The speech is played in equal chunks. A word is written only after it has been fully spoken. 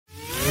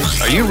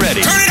you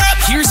ready? Turn it up!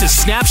 Here's a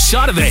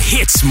snapshot of the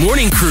Hits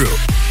Morning Crew.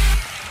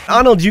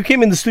 Arnold, you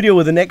came in the studio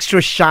with an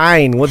extra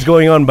shine. What's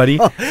going on, buddy?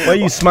 Why are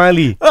you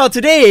smiley? Well,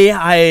 today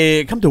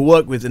I come to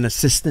work with an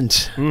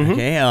assistant.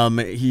 Okay,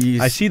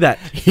 I see that.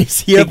 He's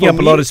here taking for up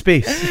me. a lot of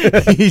space.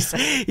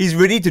 he's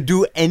ready to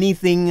do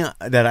anything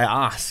that I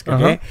ask.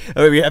 Okay,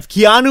 we have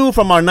Keanu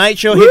from our night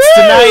show hits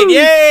tonight.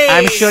 Yay!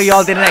 I'm sure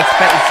y'all didn't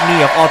expect it's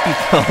me of all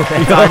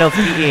people. It's Arnold's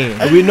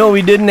PA. We know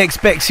we didn't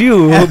expect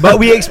you, but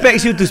we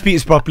expect you to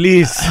speak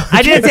properly.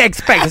 I didn't say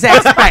expect, I said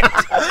expect.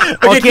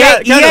 Okay,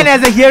 Keanu. Ian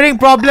has a hearing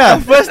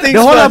problem. First things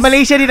the whole first. of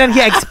Malaysia didn't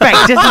hear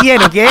expect, just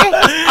Ian, okay?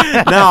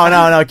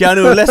 No,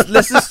 Keanu.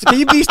 Let's just. Can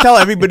you please tell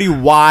everybody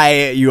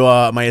why you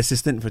are my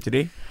assistant for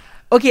today?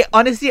 Okay,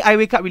 honestly, I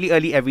wake up really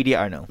early every day,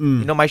 Arnold.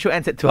 You know, my show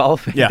ends at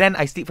 12. Yeah. Then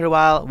I sleep for a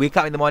while, wake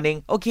up in the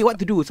morning. Okay, what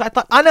to do? So I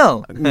thought,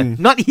 Arnold,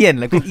 not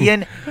Ian. Like,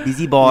 Ian,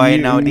 busy boy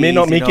You nowadays. may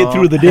not make you it know.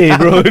 through the day,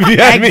 bro. If you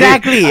ask me.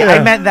 Exactly, Yeah. I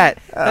meant that.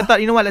 So I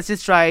thought, you know what, let's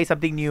just try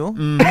something new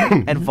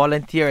and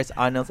volunteer as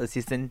Arnold's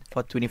assistant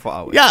for 24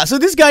 hours. Yeah, so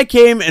this guy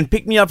came and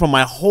picked me up from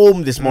my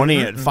home this morning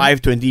at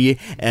 5:20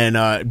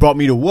 and brought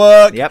me to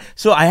work. Yep.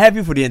 So I have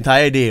you for the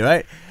entire day,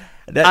 right?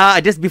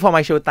 Just before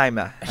my show time.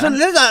 So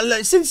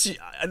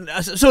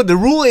so the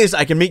rule is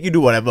I can make you do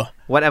whatever.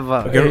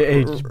 Whatever.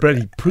 Hey,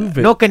 Brady, prove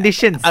it. No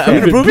conditions. I'm gonna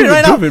prove Prove it it,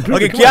 right now. prove it,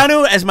 Okay, come on.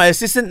 Keanu as my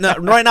assistant.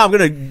 Right now, I'm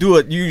gonna do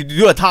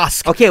a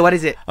task. Okay, what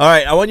is it? All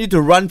right, I want you to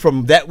run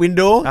from that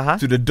window Uh-huh.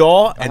 to the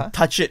door and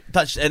touch,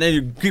 and then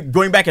you keep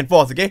going back and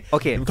forth. Okay.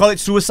 Okay. We call it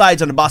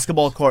suicides on the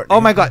basketball court.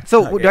 Oh my god.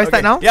 So, do I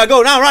start now? Yeah,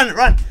 go now.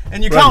 Run,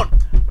 and you count.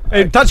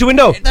 Hey, touch the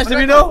window. Touch the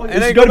window, and It's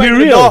then gotta go be back to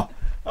the real. door.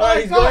 All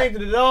right, he's going to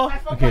the door.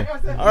 Okay.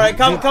 All right,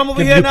 come over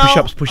Can here do now.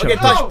 push-ups. Okay,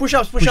 touch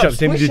push-ups.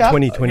 Push-ups. Let me do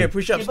 20. Okay,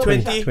 push-ups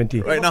 20.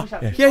 20. Right now.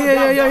 Push-ups.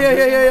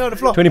 Yeah, on the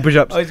floor. 20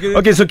 push-ups. Oh, he's good.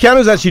 Okay, so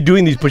Keanu's actually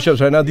doing these push-ups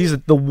right now. These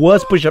are the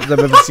worst push-ups I've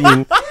ever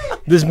seen.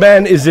 This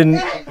man is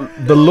in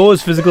the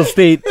lowest physical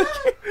state.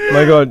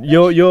 My God,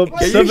 your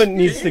servant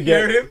needs to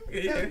get.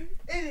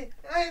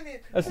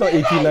 That's not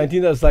 18,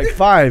 19. That's like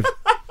 5.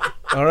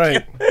 All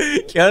right.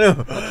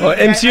 Keanu. Oh,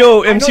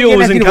 MCO Ian has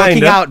wasn't been kind.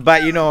 working Huh? out,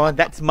 but you know,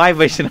 that's my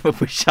version of a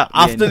push-up.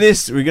 After Ian.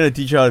 this, we're gonna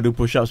teach you how to do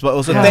push-ups. But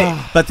also,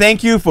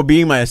 thank you for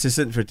being my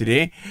assistant for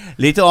today.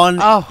 Later on,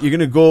 you're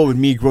gonna go with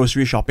me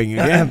grocery shopping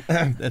again.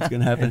 That's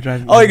gonna happen.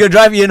 Oh, you're gonna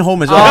drive Ian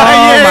home as well.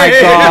 Oh my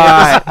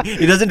god.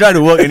 He doesn't drive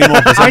to work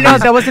anymore. For some I know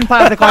reason. that wasn't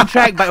part of the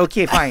contract, but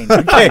okay, fine.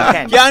 Okay,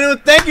 Can.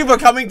 Keanu, thank you for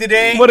coming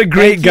today. What a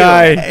great Thank you.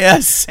 guy.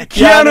 Yes,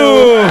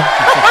 Keanu!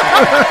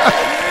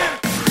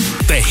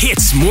 The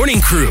Hits Morning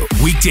Crew.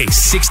 Weekdays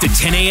 6 to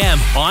 10 a.m.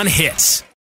 on Hits.